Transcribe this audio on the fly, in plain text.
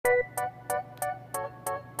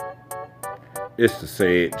It's the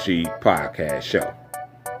Said G Podcast Show.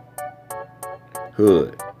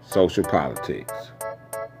 Hood, social politics,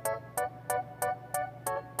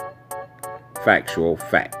 factual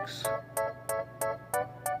facts.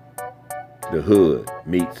 The hood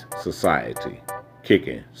meets society,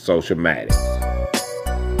 kicking social matters.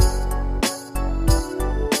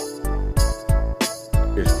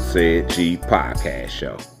 It's the Said G Podcast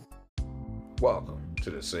Show. Welcome to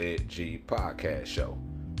the Said G Podcast Show.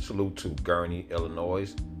 Salute to Gurney,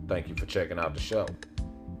 Illinois. Thank you for checking out the show.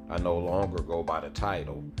 I no longer go by the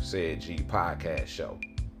title, Said G Podcast Show.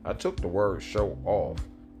 I took the word show off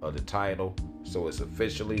of the title, so it's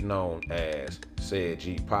officially known as Said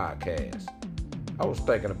G Podcast. I was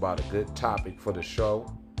thinking about a good topic for the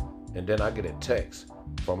show, and then I get a text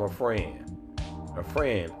from a friend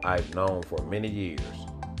I've known for many years.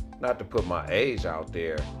 Not to put my age out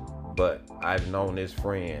there, but I've known this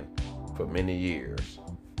friend for many years.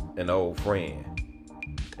 An old friend.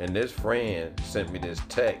 And this friend sent me this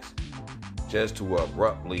text just to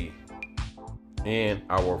abruptly end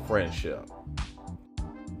our friendship.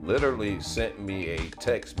 Literally sent me a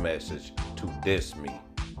text message to diss me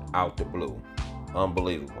out the blue.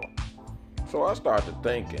 Unbelievable. So I started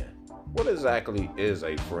thinking, what exactly is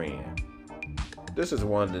a friend? This is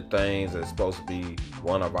one of the things that's supposed to be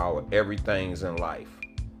one of our everythings in life.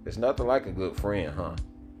 It's nothing like a good friend, huh?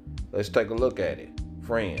 Let's take a look at it.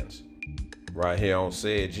 Friends, right here on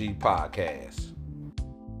Said G Podcast.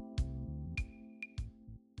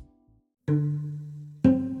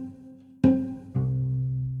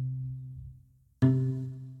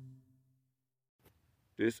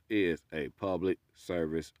 This is a public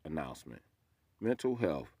service announcement. Mental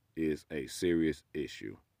health is a serious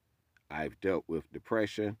issue. I've dealt with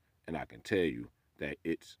depression, and I can tell you that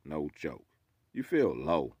it's no joke. You feel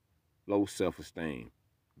low self-esteem,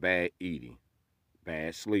 bad eating,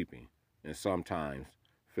 bad sleeping, and sometimes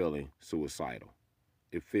feeling suicidal.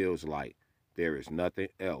 It feels like there is nothing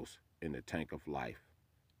else in the tank of life.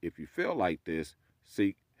 If you feel like this,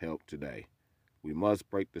 seek help today. We must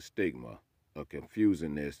break the stigma of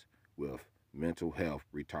confusing this with mental health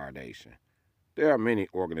retardation. There are many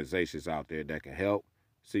organizations out there that can help.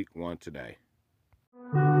 Seek one today.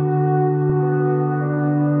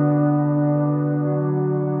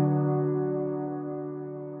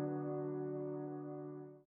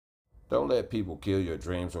 Don't let people kill your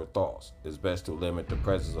dreams or thoughts. It's best to limit the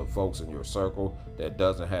presence of folks in your circle that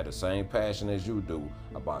doesn't have the same passion as you do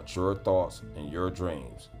about your thoughts and your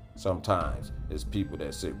dreams. Sometimes it's people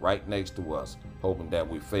that sit right next to us, hoping that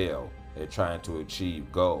we fail at trying to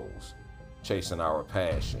achieve goals, chasing our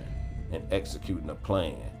passion, and executing a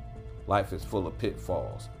plan. Life is full of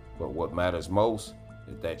pitfalls, but what matters most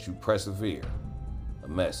is that you persevere. A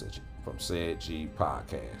message from Said G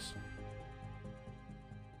Podcast.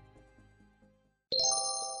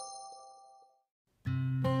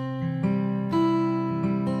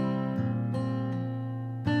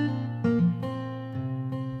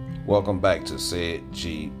 Welcome back to Said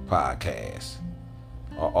G Podcast.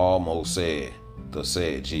 I almost said the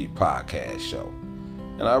Said G Podcast Show.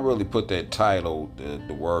 And I really put that title,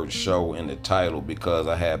 the word show in the title because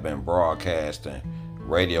I have been broadcasting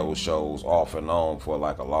radio shows off and on for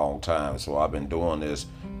like a long time. So I've been doing this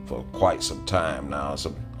for quite some time now.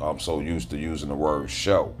 So I'm so used to using the word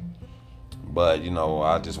show. But,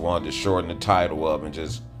 I just wanted to shorten the title up and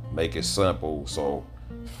just make it simple. So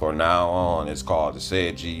for now on, it's called the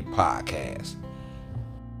Said G Podcast.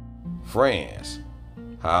 Friends.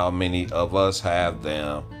 How many of us have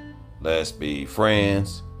them? Let's be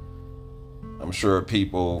friends. I'm sure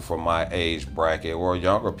people from my age bracket or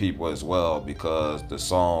younger people as well, because the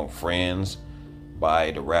song Friends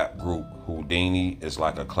by the rap group Houdini is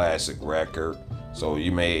like a classic record. So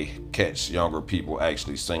you may catch younger people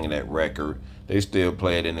actually singing that record. They still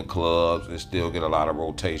play it in the clubs. They still get a lot of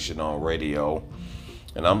rotation on radio.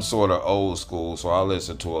 And I'm sort of old school, so I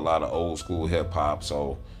listen to a lot of old school hip hop.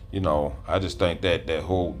 So, I just think that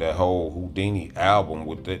whole Houdini album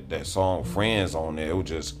with that song Friends on there, it was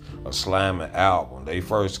just a slamming album. They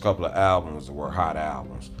first couple of albums were hot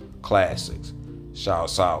albums, classics.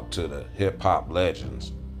 Shouts out to the hip hop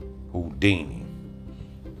legends, Houdini.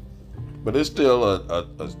 But it's still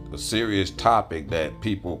a serious topic that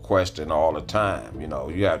people question all the time.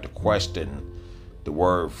 You have to question the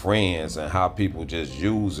word friends and how people just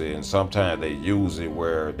use it, and sometimes they use it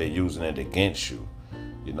where they're using it against you.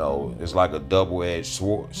 It's like a double-edged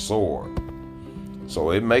sword.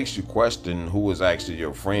 So it makes you question who is actually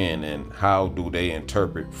your friend and how do they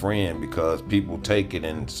interpret friend, because people take it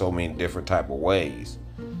in so many different type of ways.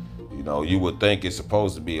 You would think it's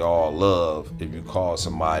supposed to be all love if you call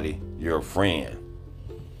somebody your friend.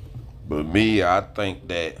 But me, I think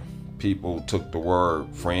that people took the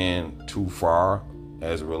word friend too far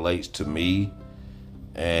as it relates to me.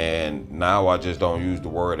 And now I just don't use the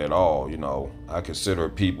word at all. I consider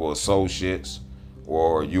people associates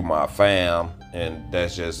or you my fam, and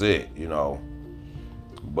that's just it.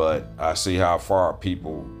 But I see how far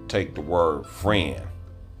people take the word friend.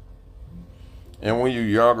 And when you're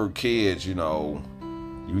younger kids, you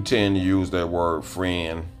tend to use that word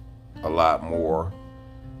friend a lot more.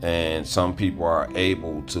 And some people are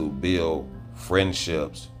able to build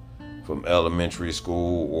friendships from elementary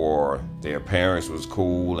school, or their parents was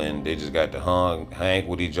cool and they just got to hang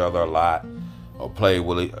with each other a lot or play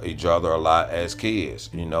with each other a lot as kids.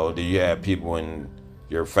 Do you have people in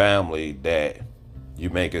your family that you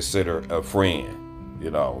may consider a friend?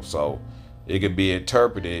 So it could be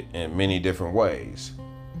interpreted in many different ways.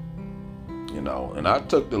 And I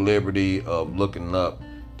took the liberty of looking up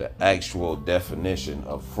the actual definition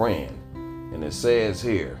of friend. And it says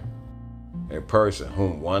here, a person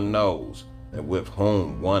whom one knows and with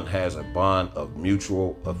whom one has a bond of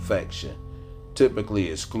mutual affection, typically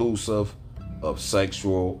exclusive of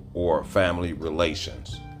sexual or family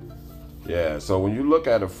relations. Yeah, so when you look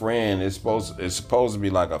at a friend, it's supposed to be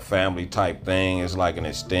like a family type thing. It's like an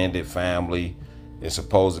extended family. It's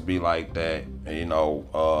supposed to be like that.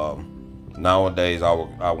 Nowadays,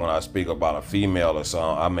 when I speak about a female or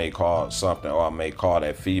something, I may call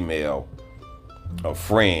that female a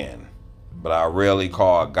friend. But I rarely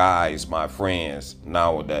call guys my friends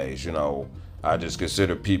nowadays. I just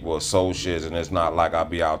consider people associates, and it's not like I'll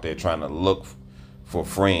be out there trying to look for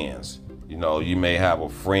friends. You may have a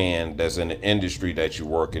friend that's in the industry that you're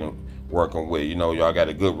working with. Y'all got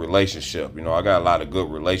a good relationship. I got a lot of good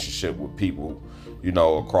relationship with people,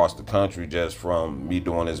 across the country just from me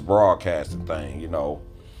doing this broadcasting thing,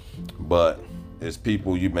 But it's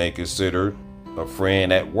people you may consider a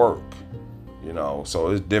friend at work.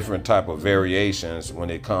 So it's different type of variations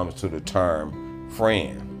when it comes to the term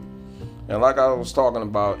friend. And like I was talking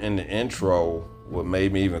about in the intro, what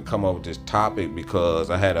made me even come up with this topic,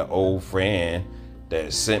 because I had an old friend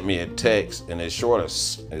that sent me a text, and it sort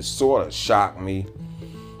of shocked me.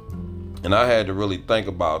 And I had to really think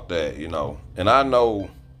about that, And I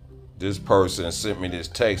know this person sent me this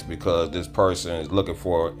text because this person is looking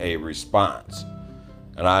for a response.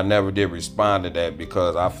 And I never did respond to that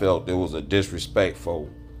because I felt it was a disrespectful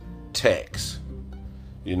text.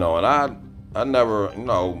 And I never,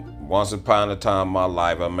 once upon a time in my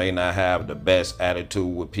life, I may not have the best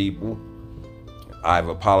attitude with people. I've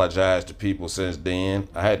apologized to people since then.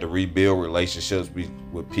 I had to rebuild relationships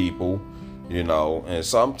with people, and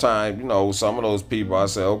sometimes, some of those people I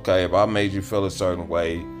say, okay, if I made you feel a certain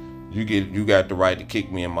way, you got the right to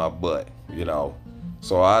kick me in my butt,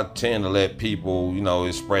 So I tend to let people,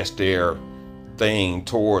 express their thing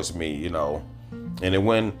towards me, and it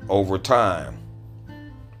went over time.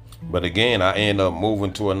 But again, I ended up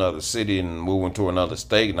moving to another city and moving to another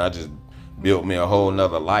state, and I just built me a whole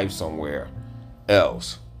nother life somewhere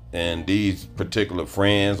else. And these particular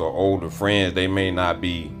friends or older friends, they may not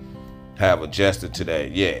have adjusted to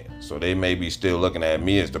that yet. So they may be still looking at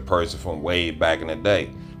me as the person from way back in the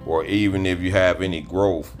day. Or even if you have any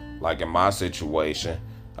growth, like in my situation,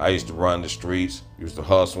 I used to run the streets, used to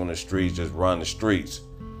hustle in the streets, just run the streets.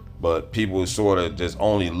 But people sort of just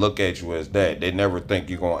only look at you as that. They never think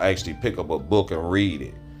you're going to actually pick up a book and read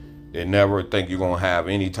it. They never think you're going to have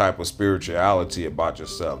any type of spirituality about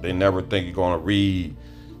yourself. They never think you're going to read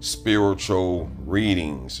spiritual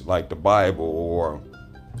readings like the Bible or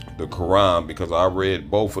the Quran, because I read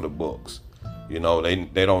both of the books. They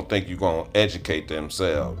don't think you're going to educate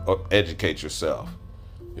yourself.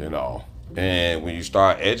 And when you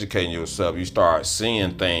start educating yourself, you start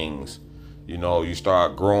seeing things, you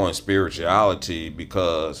start growing spirituality,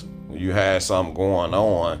 because when you had something going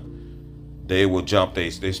on, they will jump,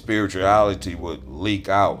 their spirituality would leak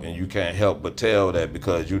out, and you can't help but tell that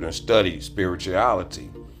because you done studied spirituality.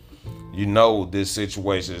 This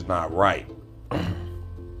situation is not right.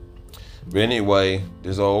 But anyway,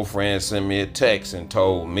 this old friend sent me a text and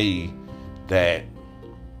told me that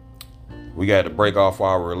we got to break off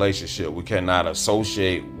our relationship. We cannot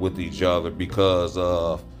associate with each other because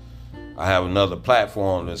of, I have another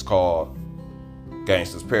platform that's called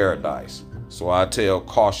Gangsta's Paradise. So I tell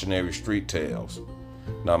cautionary street tales.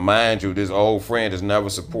 Now, mind you, this old friend has never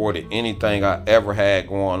supported anything I ever had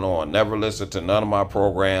going on. Never listened to none of my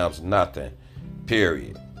programs, nothing,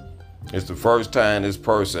 period. It's the first time this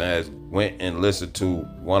person has went and listened to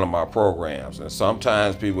one of my programs. And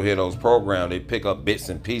sometimes people hear those programs, they pick up bits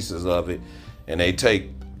and pieces of it and they take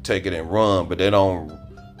it and run, but they don't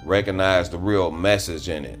recognize the real message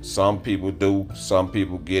in it. Some people do, some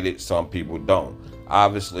people get it, some people don't.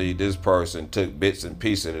 Obviously, this person took bits and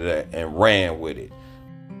pieces of that and ran with it,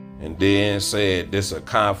 and then said this is a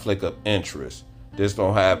conflict of interest. This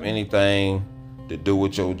don't have anything to do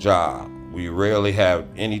with your job. We rarely have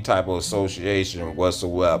any type of association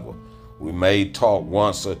whatsoever. We may talk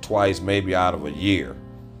once or twice, maybe out of a year.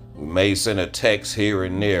 We may send a text here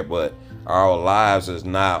and there, but our lives is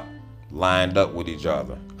not lined up with each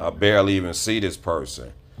other. I barely even see this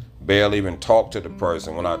person, barely even talk to the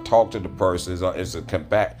person. When I talk to the person, it's a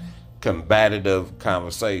combative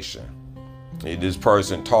conversation. This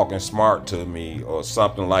person talking smart to me or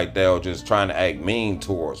something like that, or just trying to act mean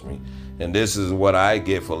towards me. And this is what I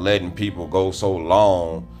get for letting people go so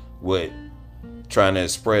long with trying to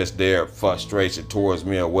express their frustration towards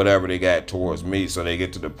me or whatever they got towards me, so they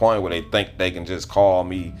get to the point where they think they can just call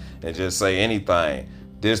me and just say anything.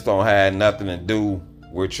 This don't have nothing to do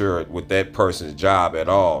with that person's job at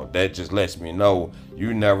all. That just lets me know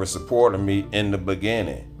you never supported me in the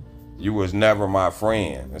beginning. You was never my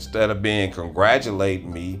friend. Instead of being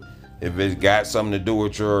congratulating me, if it's got something to do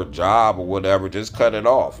with your job or whatever, just cut it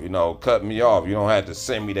off. Cut me off. You don't have to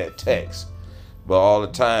send me that text. But all the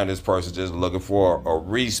time, this person just looking for a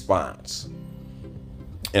response.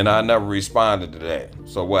 And I never responded to that.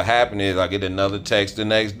 So what happened is I get another text the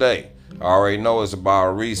next day. I already know it's about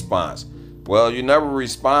a response. Well, you never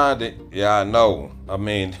responded. Yeah, I know. I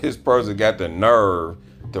mean, this person got the nerve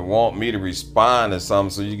to want me to respond to something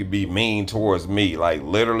so you could be mean towards me. Like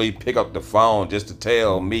literally pick up the phone just to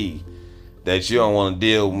tell me that you don't want to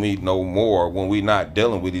deal with me no more when we not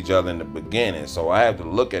dealing with each other in the beginning. So I have to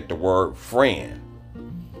look at the word friend.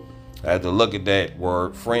 I have to look at that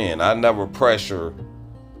word friend. I never pressure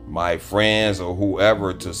my friends or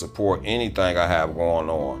whoever to support anything I have going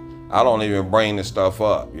on. I don't even bring this stuff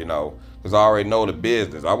up, because I already know the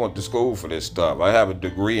business. I went to school for this stuff. I have a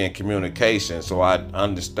degree in communication, so I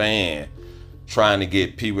understand trying to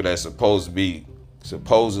get people that's supposedly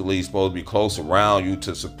supposed to be close around you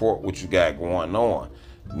to support what you got going on.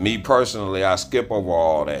 Me personally, I skip over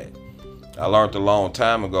all that. I learned a long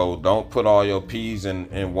time ago, don't put all your peas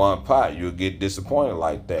in one pot. You'll get disappointed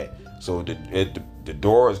like that. So if the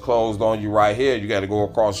door is closed on you right here, you got to go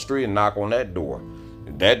across the street and knock on that door.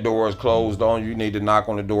 If that door is closed on you, you need to knock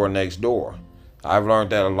on the door next door. I've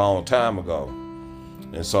learned that a long time ago.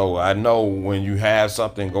 And so I know when you have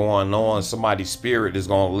something going on, somebody's spirit is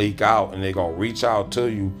going to leak out and they're going to reach out to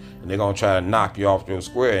you and they're going to try to knock you off your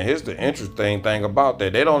square. And here's the interesting thing about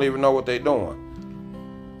that. They don't even know what they're doing.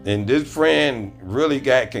 And this friend really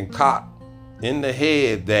got concoct in the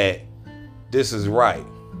head that this is right.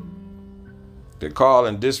 To call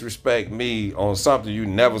and disrespect me on something you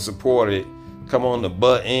never supported, come on the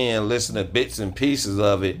butt end, listen to bits and pieces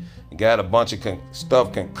of it, got a bunch of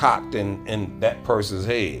stuff concocted in that person's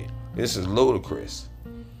head. This is ludicrous.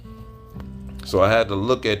 So I had to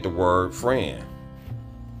look at the word friend.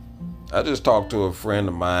 I just talked to a friend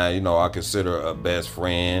of mine, I consider a best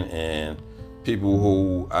friend, and people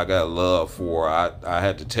who I got love for. I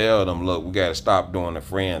had to tell them, look, we got to stop doing the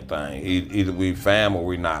friend thing. Either we fam or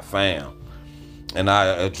we not fam. And I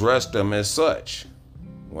addressed them as such.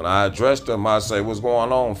 When I address them, I say, what's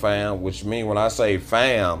going on, fam? Which means when I say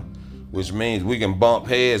fam, which means we can bump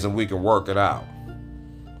heads and we can work it out.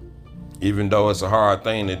 Even though it's a hard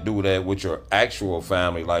thing to do that with your actual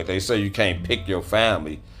family. Like they say you can't pick your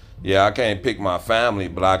family. Yeah, I can't pick my family,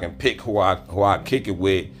 but I can pick who I kick it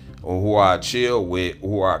with, or who I chill with,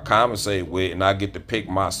 who I conversate with, and I get to pick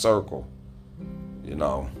my circle.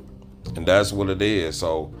 And that's what it is.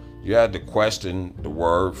 So you have to question the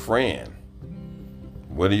word friend.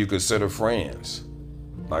 What do you consider friends?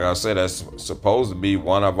 Like I said, that's supposed to be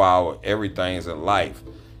one of our everythings in life.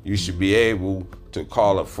 You should be able to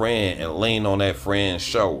call a friend and lean on that friend's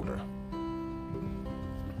shoulder.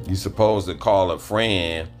 You're supposed to call a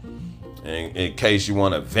friend in case you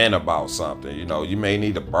want to vent about something. You may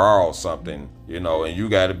need to borrow something, and you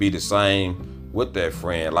got to be the same with that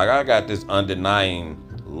friend. Like I got this undenying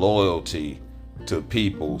loyalty to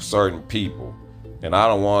people, certain people. And I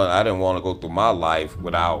didn't want to go through my life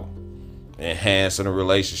without enhancing a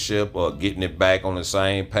relationship or getting it back on the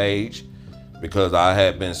same page, because I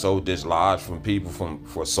had been so dislodged from people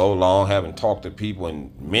for so long, haven't talked to people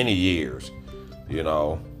in many years,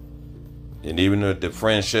 and even the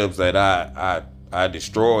friendships that I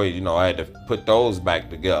destroyed, I had to put those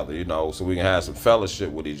back together, so we can have some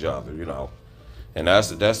fellowship with each other, and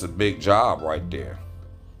that's a big job right there.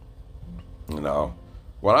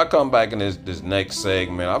 When I come back in this next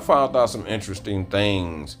segment, I found out some interesting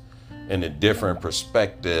things and the different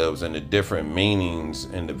perspectives and the different meanings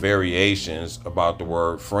and the variations about the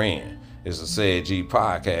word friend. It's a Said G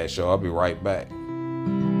podcast show. I'll be right back.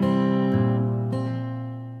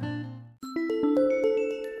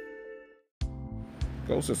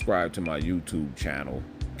 Go subscribe to my YouTube channel,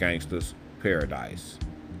 Gangsta's Paradise,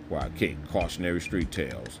 where I kick cautionary street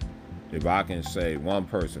tales. If I can save one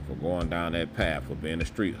person from going down that path of being a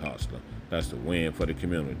street hustler, that's the win for the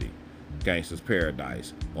community. Gangsta's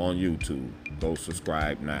Paradise on YouTube. Go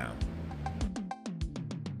subscribe now.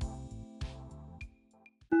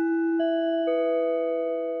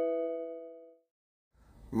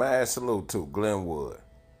 Mad salute to Glenwood,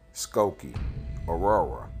 Skokie,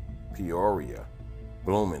 Aurora, Peoria,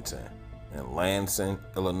 Bloomington, and Lansing,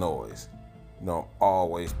 Illinois. You know, I'm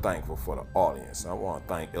always thankful for the audience. I want to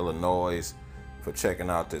thank Illinois for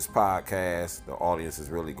checking out this podcast. The audience is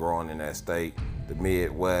really growing in that state. The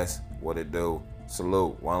Midwest, what it do?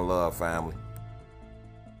 Salute. One love, family.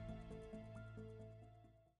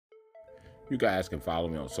 You guys can follow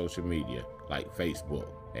me on social media like Facebook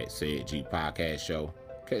at Said G Podcast Show.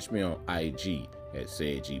 Catch me on IG at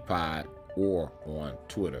Said G Pod or on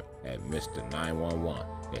Twitter at Mr. 911.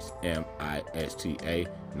 That's MISTA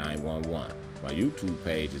 911. My YouTube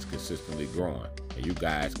page is consistently growing, and you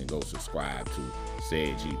guys can go subscribe to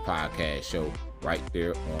Said G Podcast Show right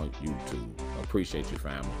there on YouTube. Appreciate you,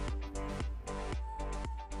 family.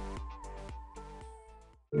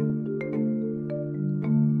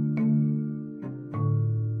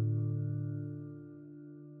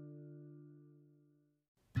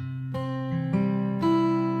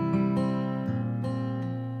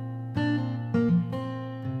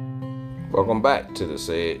 Welcome back to the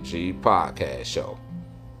Said G Podcast Show.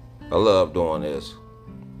 I love doing this.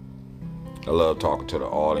 I love talking to the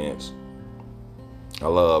audience. I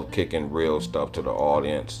love kicking real stuff to the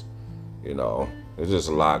audience. You know, there's just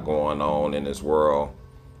a lot going on in this world.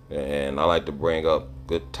 And I like to bring up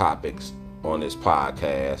good topics on this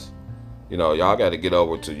podcast. You know, y'all got to get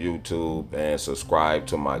over to YouTube and subscribe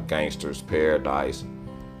to my Gangsta's Paradise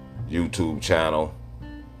YouTube channel.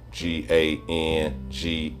 GANGSTA'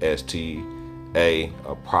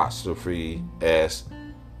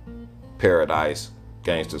 Paradise,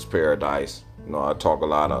 Gangsta's Paradise. You know, I talk a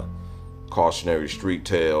lot of cautionary street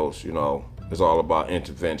tales. You know, it's all about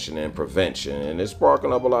intervention and prevention, and it's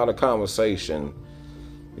sparking up a lot of conversation,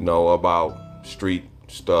 you know, about street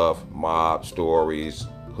stuff, mob stories,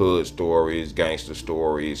 hood stories, gangster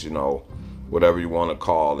stories, you know, whatever you want to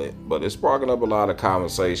call it. But it's sparking up a lot of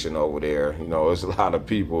conversation over there. You know, there's a lot of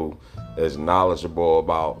people that's knowledgeable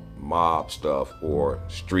about mob stuff or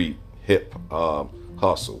street hip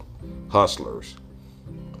hustlers.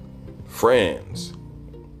 Friends.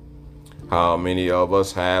 How many of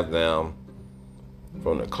us have them?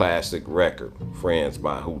 From the classic record, Friends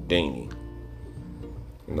by Whodini.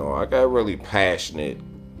 You know, I got really passionate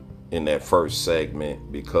in that first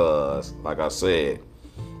segment because, like I said,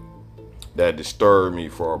 that disturbed me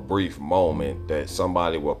for a brief moment, that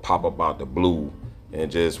somebody will pop up out the blue and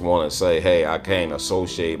just want to say, hey, I can't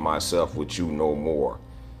associate myself with you no more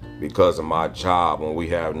because of my job. When we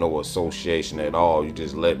have no association at all, you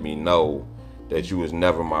just let me know that you was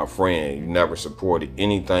never my friend. You never supported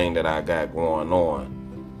anything that I got going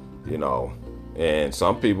on, you know. And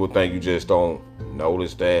some people think you just don't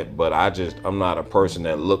notice that, but I'm not a person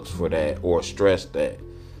that looks for that or stress that.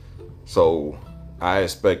 So I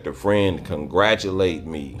expect a friend to congratulate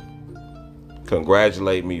me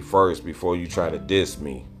first before you try to diss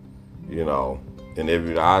me, you know. And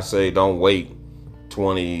if I say don't wait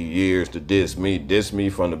 20 years to diss me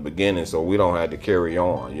from the beginning so we don't have to carry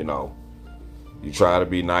on, you know. You try to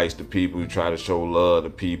be nice to people, you try to show love to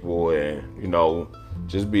people, and, you know,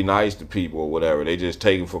 just be nice to people or whatever. They just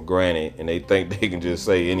take it for granted and they think they can just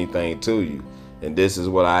say anything to you. And this is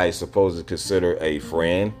what I supposed to consider a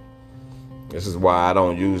friend. This is why I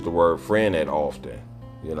don't use the word friend that often,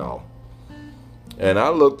 you know. And I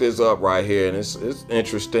looked this up right here, and it's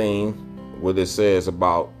interesting what it says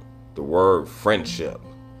about the word friendship.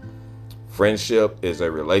 Friendship is a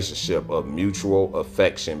relationship of mutual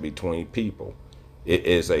affection between people. It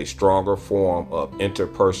is a stronger form of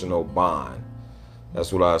interpersonal bond.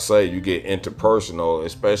 That's what I say. You get interpersonal,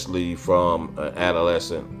 especially from an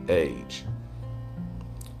adolescent age.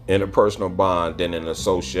 Interpersonal bond than an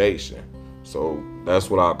association. So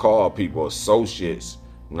that's what I call people, associates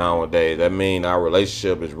nowadays. That means our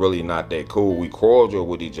relationship is really not that cool. We cordial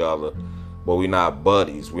with each other, but we're not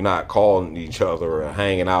buddies. We're not calling each other or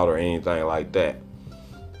hanging out or anything like that.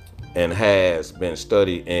 And has been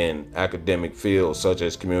studied in academic fields such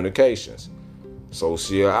as communications,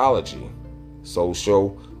 sociology,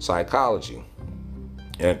 social psychology,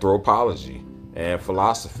 anthropology, and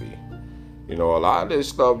philosophy. A lot of this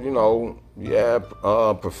stuff,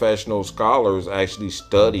 professional scholars actually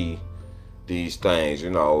study these things.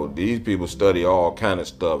 These people study all kind of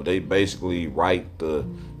stuff. They basically write the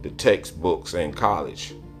textbooks in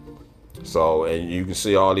college. So, and you can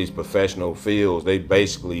see all these professional fields, they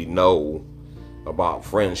basically know about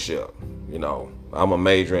friendship. I'm a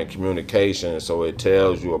major in communication, so it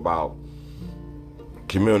tells you about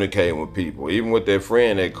communicating with people. Even with their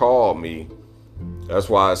friend, they called me. That's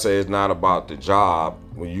why I say it's not about the job.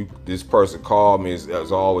 When this person called me,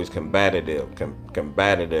 it's always combative,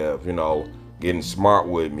 getting smart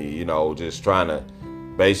with me, just trying to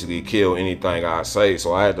basically kill anything I say.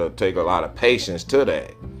 So I had to take a lot of patience to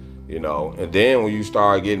that, And then when you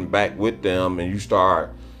start getting back with them and you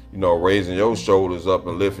start, raising your shoulders up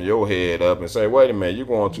and lifting your head up and say, wait a minute, you're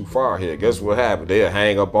going too far here. Guess what happened? They'll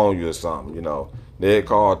hang up on you or something, They'll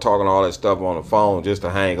call talking all that stuff on the phone just to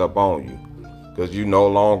hang up on you. Because you no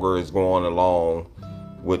longer is going along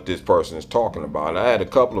with this person is talking about. And I had a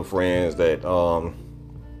couple of friends that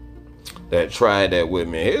tried that with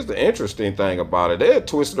me. Here's the interesting thing about it. They're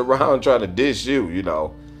twisted around trying to diss you,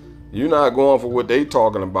 You're not going for what they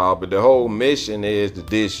talking about, but the whole mission is to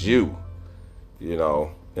diss you,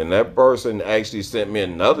 And that person actually sent me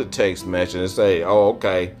another text message and say, oh,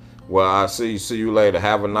 okay, well, I see you later.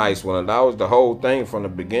 Have a nice one. And that was the whole thing from the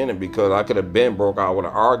beginning, because I could have been broke out with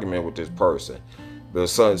an argument with this person. But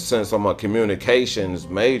since I'm a communications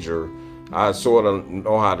major, I sort of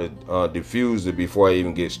know how to diffuse it before I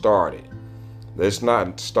even get started. Let's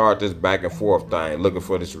not start this back and forth thing looking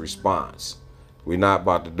for this response. We're not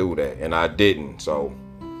about to do that. And I didn't. So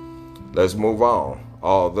let's move on.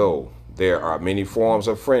 Although there are many forms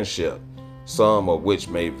of friendship, some of which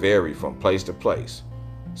may vary from place to place.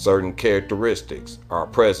 Certain characteristics are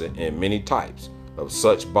present in many types of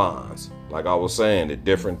such bonds. Like I was saying, the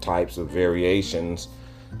different types of variations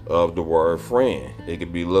of the word friend. It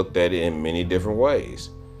could be looked at in many different ways,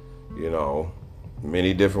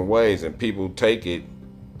 many different ways. And people take it,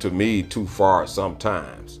 to me, too far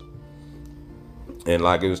sometimes. And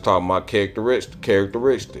like it was talking about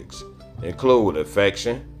characteristics include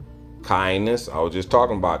affection, kindness. I was just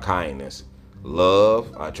talking about kindness.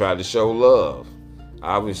 Love. I try to show love.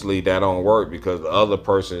 Obviously, that don't work because the other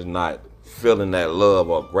person is not feeling that love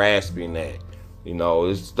or grasping that.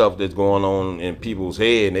 It's stuff that's going on in people's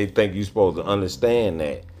head, and they think you're supposed to understand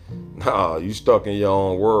that. Nah, you stuck in your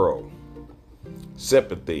own world.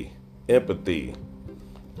 Sympathy, empathy,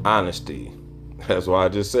 honesty. That's why I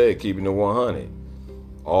just said keeping it 100.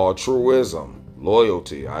 Altruism,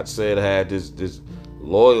 loyalty. I said I had this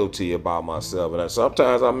loyalty about myself, and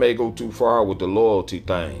sometimes I may go too far with the loyalty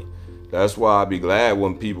thing. That's why I'd be glad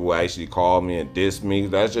when people actually call me and diss me.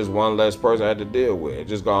 That's just one less person I had to deal with.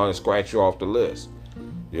 Just go on and scratch you off the list,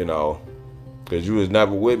 because you was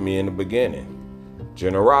never with me in the beginning.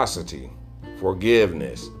 Generosity,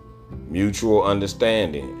 forgiveness, mutual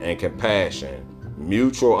understanding, and compassion.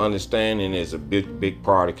 Mutual understanding is a big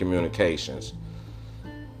part of communications.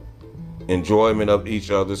 Enjoyment of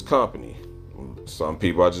each other's company. Some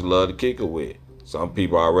people I just love to kick it with. Some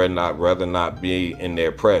people I'd rather not be in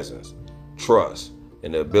their presence. Trust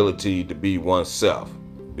and the ability to be oneself.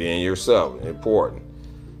 Being yourself, important.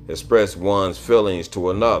 Express one's feelings to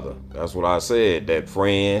another. That's what I said. That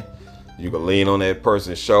friend, you can lean on that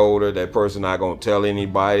person's shoulder. That person not going to tell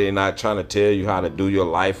anybody. They're not trying to tell you how to do your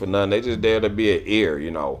life or nothing. They just there to be an ear,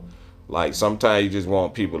 Like sometimes you just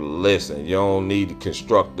want people to listen. You don't need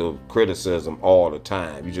constructive criticism all the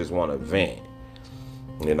time. You just want to vent,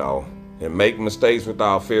 and make mistakes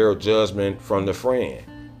without fear of judgment from the friend.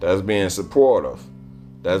 That's being supportive.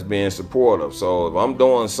 So if I'm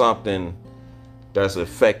doing something that's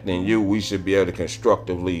affecting you, we should be able to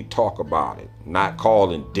constructively talk about it. Not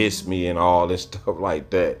call and diss me and all this stuff like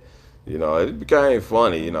that. It became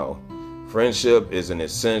funny, Friendship is an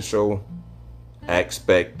essential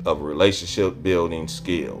aspect of relationship building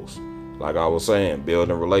skills. Like I was saying,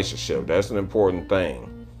 building relationship. That's an important thing.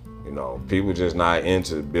 People just not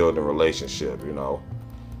into building relationship,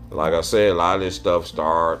 Like I said, a lot of this stuff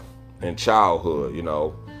start in childhood,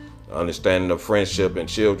 Understanding of friendship in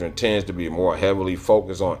children tends to be more heavily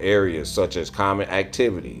focused on areas such as common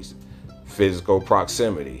activities, physical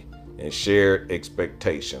proximity, and shared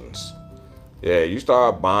expectations. Yeah, you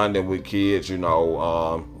start bonding with kids, when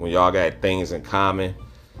y'all got things in common.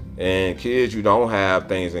 And kids you don't have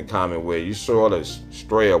things in common with, you sort of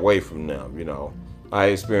stray away from them, I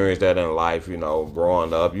experienced that in life,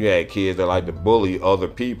 growing up. You had kids that like to bully other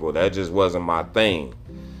people. That just wasn't my thing.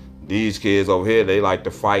 These kids over here, they like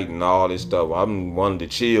to fight and all this stuff. I'm one of the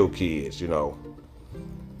chill kids,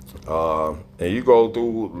 And you go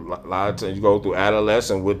through a lot of times, you go through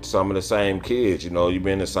adolescence with some of the same kids. You've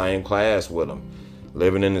been in the same class with them,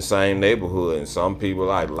 living in the same neighborhood. And some people,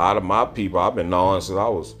 like a lot of my people, I've been knowing since I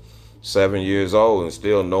was 7 years old and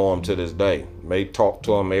still know them to this day. May talk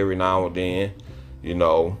to them every now and then, you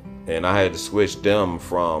know. And I had to switch them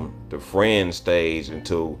from the friend stage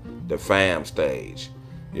into the fam stage.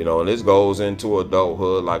 And this goes into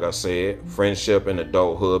adulthood. Like I said, friendship in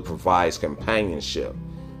adulthood provides companionship,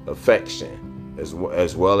 affection,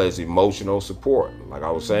 as well as emotional support. Like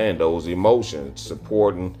I was saying, those emotions,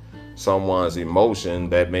 supporting someone's emotion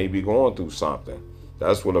that may be going through something.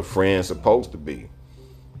 That's what a friend's supposed to be.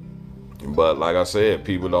 But like I said,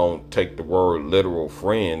 people don't take the word literal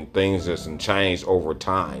friend. Things just changed over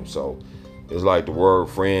time. So it's like the word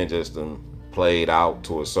friend just played out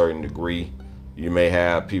to a certain degree. You may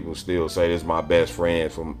have people still say this is my best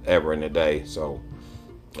friend from ever in the day. So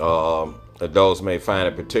adults may find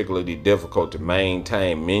it particularly difficult to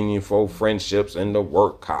maintain meaningful friendships in the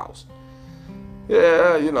workhouse.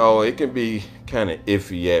 Yeah, it can be kind of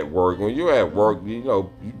iffy at work. When you're at work, you're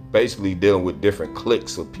basically dealing with different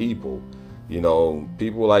cliques of people.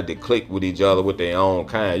 People like to click with each other with their own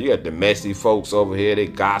kind. You got the messy folks over here, they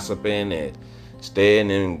gossiping and staring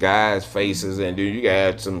in guys' faces. And then you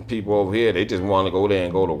got some people over here, they just want to go there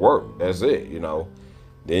and go to work. That's it, Then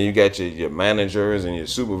you got your managers and your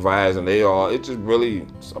supervisors, and it just really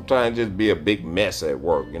sometimes just be a big mess at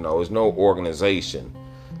work. There's no organization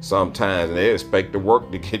sometimes, and they expect the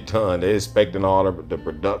work to get done. They're expecting all the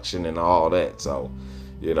production and all that. So,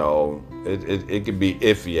 it can be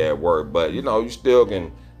iffy at work, but you still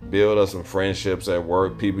can build up some friendships at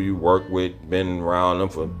work. People you work with, been around them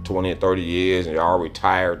for 20 or 30 years, and y'all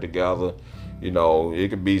retired together. It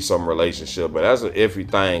could be some relationship, but that's an iffy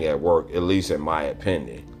thing at work, at least in my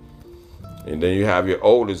opinion. And then you have your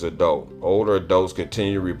oldest adult. Older adults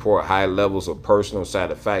continue to report high levels of personal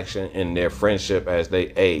satisfaction in their friendship as they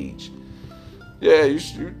age. Yeah, you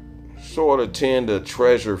sort of tend to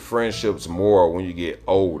treasure friendships more when you get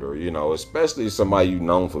older, especially somebody you've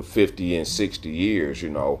known for 50 and 60 years,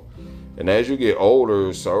 And as you get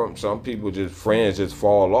older, some people friends just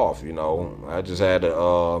fall off, I just had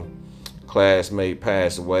a classmate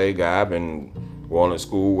pass away, guy I've been going to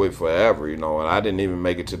school with forever, and I didn't even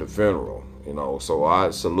make it to the funeral, So I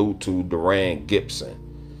salute to Duran Gibson.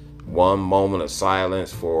 One moment of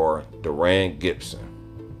silence for Duran Gibson.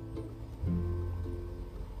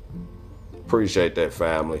 Appreciate that,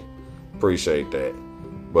 family. Appreciate that.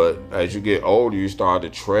 But as you get older, you start to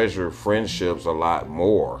treasure friendships a lot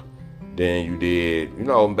more than you did,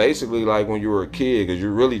 basically like when you were a kid, because you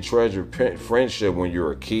really treasure friendship when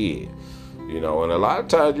you're a kid, and a lot of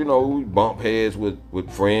times, we bump heads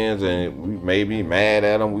with friends and we may be mad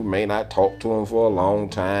at them. We may not talk to them for a long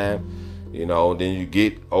time, then you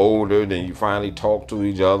get older, then you finally talk to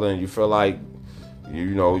each other and you feel like,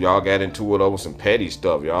 y'all got into it over some petty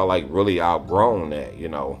stuff. Y'all like really outgrown that,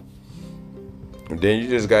 And then you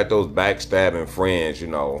just got those backstabbing friends,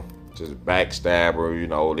 just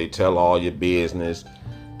backstabber, they tell all your business.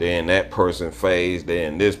 They're in that person phase, they're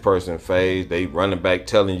in this person phase. They running back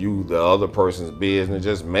telling you the other person's business.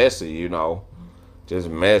 Just messy, just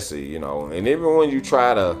messy, And even when you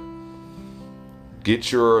try to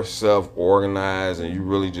get yourself organized and you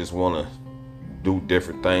really just want to do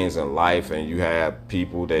different things in life, and you have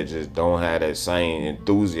people that just don't have that same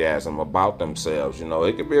enthusiasm about themselves,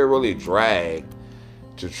 it could be a really drag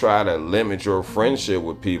to try to limit your friendship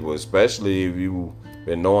with people, especially if you've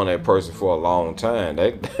been knowing that person for a long time.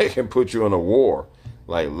 They can put you in a war,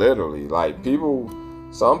 like literally. Like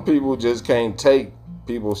some people just can't take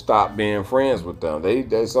people stop being friends with them.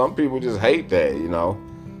 Some people just hate that, You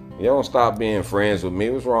don't stop being friends with me,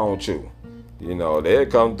 what's wrong with you? They'll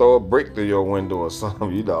come throw a brick through your window or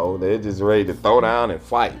something, They're just ready to throw down and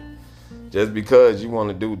fight. Just because you want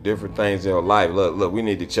to do different things in your life. Look, we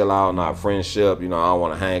need to chill out in our friendship. I don't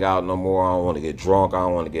want to hang out no more. I don't want to get drunk. I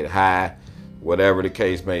don't want to get high. Whatever the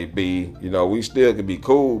case may be. We still could be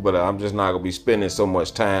cool, but I'm just not going to be spending so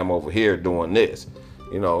much time over here doing this.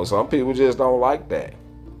 Some people just don't like that.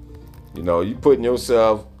 You putting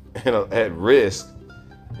yourself at risk,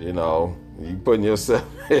 you putting yourself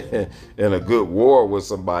in a good war with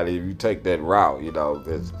somebody if you take that route,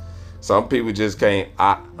 because some people just can't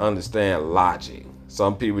understand logic.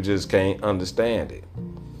 Some people just can't understand it.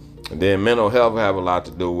 And then mental health have a lot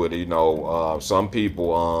to do with it. Some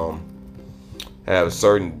people have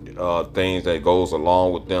certain things that goes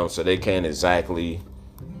along with them, so they can't exactly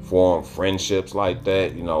form friendships like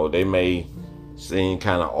that. They may seem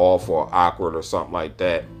kind of off or awkward or something like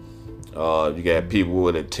that. You got people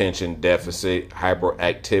with attention deficit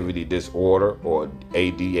hyperactivity disorder or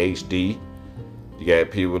ADHD. You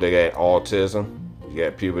got people that got autism. You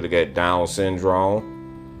got people that got Down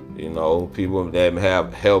syndrome. You know, people that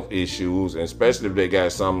have health issues, and especially if they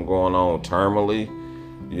got something going on terminally,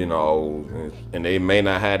 you know, and they may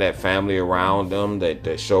not have that family around them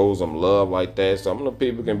that shows them love like that. Some of the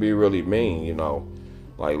people can be really mean, you know,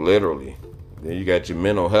 like literally. Then you got your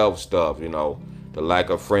mental health stuff, you know. The lack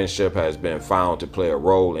of friendship has been found to play a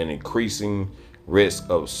role in increasing risk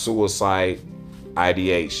of suicide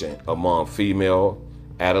ideation among female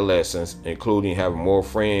adolescents, including having more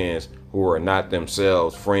friends who are not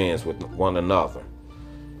themselves friends with one another.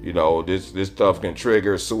 You know, this stuff can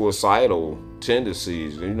trigger suicidal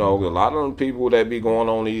tendencies. You know, a lot of them people that be going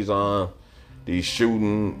on these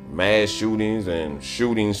mass shootings and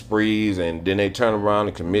shooting sprees, and then they turn around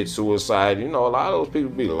and commit suicide. You know, a lot of those people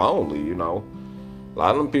be lonely, you know. A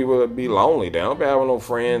lot of them people that be lonely. They don't be having no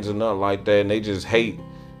friends or nothing like that, and they just hate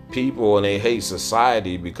people and they hate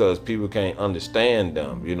society because people can't understand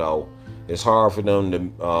them, you know. It's hard for them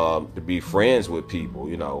to be friends with people,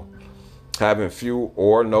 you know. Having few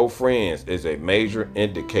or no friends is a major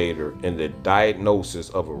indicator in the diagnosis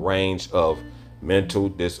of a range of mental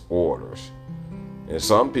disorders. And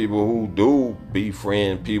some people who do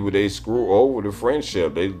befriend people, they screw over the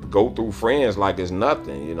friendship. They go through friends like it's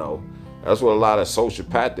nothing, you know. That's what a lot of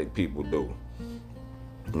sociopathic people do.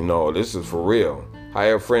 You know, this is for real.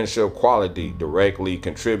 Higher friendship quality directly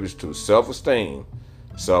contributes to self-esteem,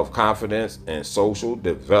 self-confidence, and social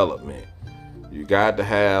development. You got to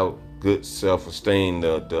have good self-esteem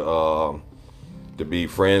to be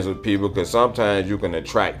friends with people, because sometimes you can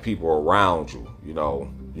attract people around you. You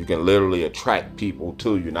know, you can literally attract people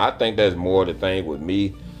to you. And I think that's more the thing with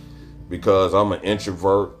me, because I'm an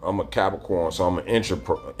introvert. I'm a Capricorn, so I'm an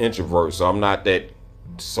introvert. So I'm not that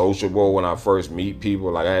sociable when I first meet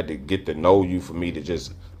people. Like, I had to get to know you for me to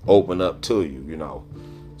just open up to you, you know.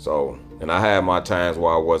 So, and I had my times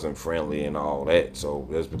where I wasn't friendly and all that. So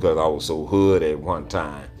that's because I was so hood at one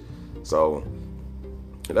time. So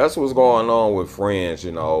that's what's going on with friends,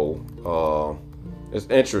 you know. It's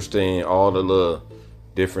interesting, all the little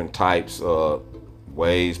different types of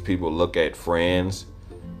ways people look at friends.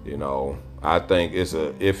 You know, I think it's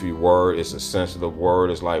a iffy word. It's a sensitive word.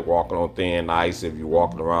 It's like walking on thin ice if you're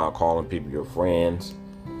walking around calling people your friends.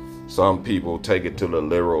 Some people take it to the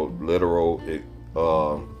literal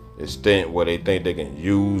extent where they think they can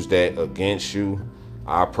use that against you.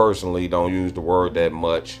 I personally don't use the word that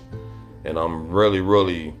much, and I'm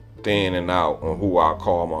really thinning out on who I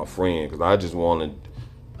call my friend, because I just want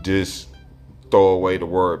to just throw away the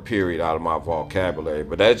word period out of my vocabulary.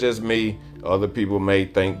 But that's just me. Other people may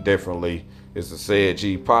think differently. It's the Said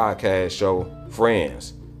G podcast show.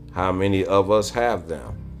 Friends, how many of us have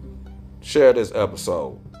them? Share this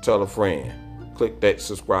episode. Tell a friend. Click that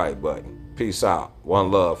subscribe button. Peace out. One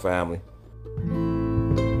love, family.